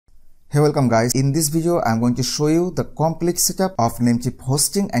Hey, welcome guys. In this video, I'm going to show you the complete setup of Namecheap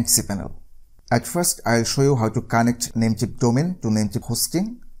hosting and cPanel. At first, I'll show you how to connect Namecheap domain to Namecheap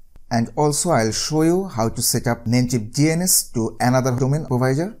hosting. And also, I'll show you how to set up Namecheap DNS to another domain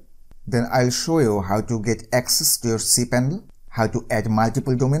provider. Then I'll show you how to get access to your cPanel, how to add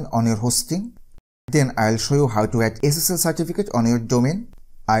multiple domain on your hosting. Then I'll show you how to add SSL certificate on your domain.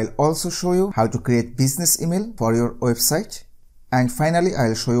 I'll also show you how to create business email for your website. And finally,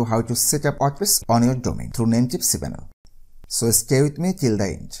 I'll show you how to set up WordPress on your domain through Namecheap cPanel. So stay with me till the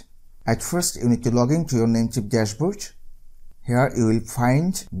end. At first, you need to log into your Namecheap dashboard. Here you will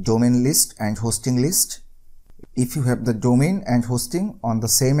find domain list and hosting list. If you have the domain and hosting on the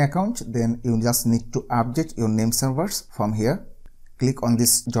same account, then you just need to update your name servers from here. Click on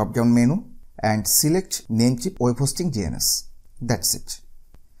this drop-down menu and select Namecheap Web Hosting DNS. That's it.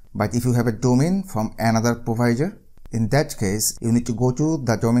 But if you have a domain from another provider, in that case, you need to go to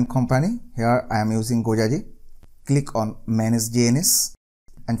the domain company. Here I am using GoDaddy. Click on Manage DNS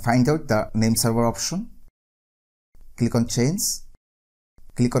and find out the name server option. Click on Change.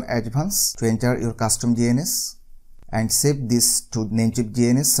 Click on Advanced to enter your custom DNS and save this to Namecheap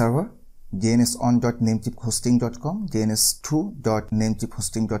DNS server, dns1.namecheaphosting.com,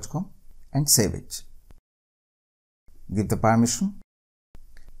 dns2.namecheaphosting.com, and save it. Give the permission.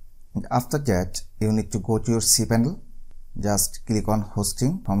 And after that, you need to go to your cPanel. Just click on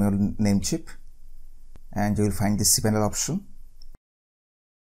hosting from your Namecheap and you will find the cPanel option.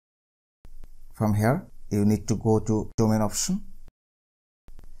 From here, you need to go to domain option.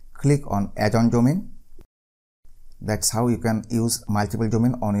 Click on add-on domain. That's how you can use multiple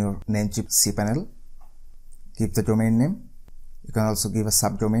domain on your Namecheap cPanel. Give the domain name. You can also give a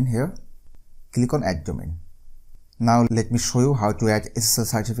subdomain here. Click on add domain. Now let me show you how to add SSL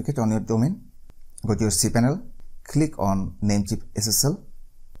certificate on your domain. Go to your cPanel, click on Namecheap SSL.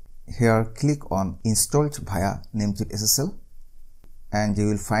 Here click on installed via Namecheap SSL and you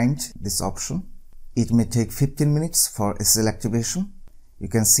will find this option. It may take 15 minutes for SSL activation. You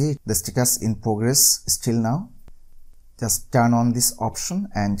can see the status in progress still now. Just turn on this option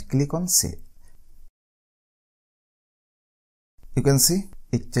and click on save. You can see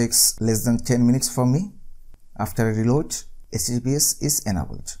it takes less than 10 minutes for me. After a reload, HTTPS is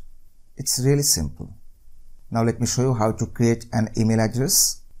enabled. It's really simple. Now let me show you how to create an email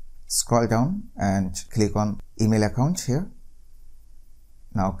address. Scroll down and click on email account here.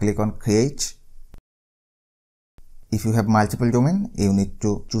 Now click on create. If you have multiple domain, you need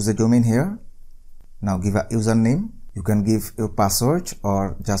to choose a domain here. Now give a username. You can give your password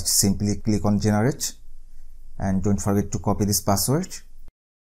or just simply click on generate. And don't forget to copy this password.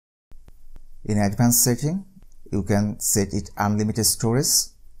 In advanced setting, you can set it unlimited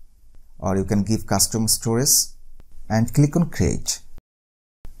storage or you can give custom storage and click on create.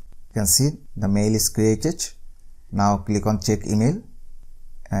 You can see the mail is created. Now click on check email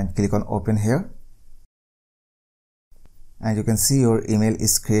and click on open here. And you can see your email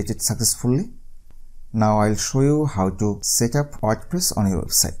is created successfully. Now I'll show you how to set up WordPress on your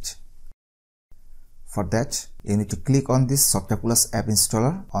website. For that, you need to click on this Software Plus app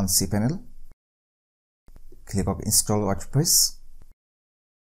installer on cPanel. Click on install WordPress.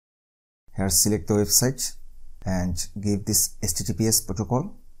 Here select the website and give this HTTPS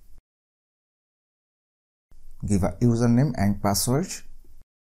protocol. Give a username and password.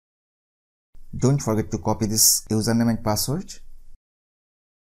 Don't forget to copy this username and password.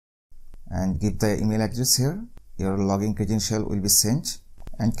 And give the email address here. Your login credential will be sent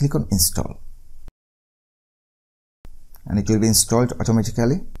and click on install. And it will be installed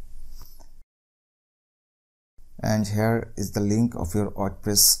automatically. And here is the link of your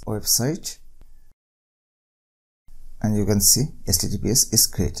WordPress website. And you can see HTTPS is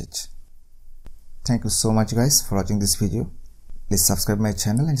created. Thank you so much guys for watching this video. Please subscribe my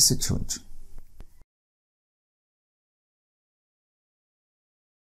channel and stay tuned.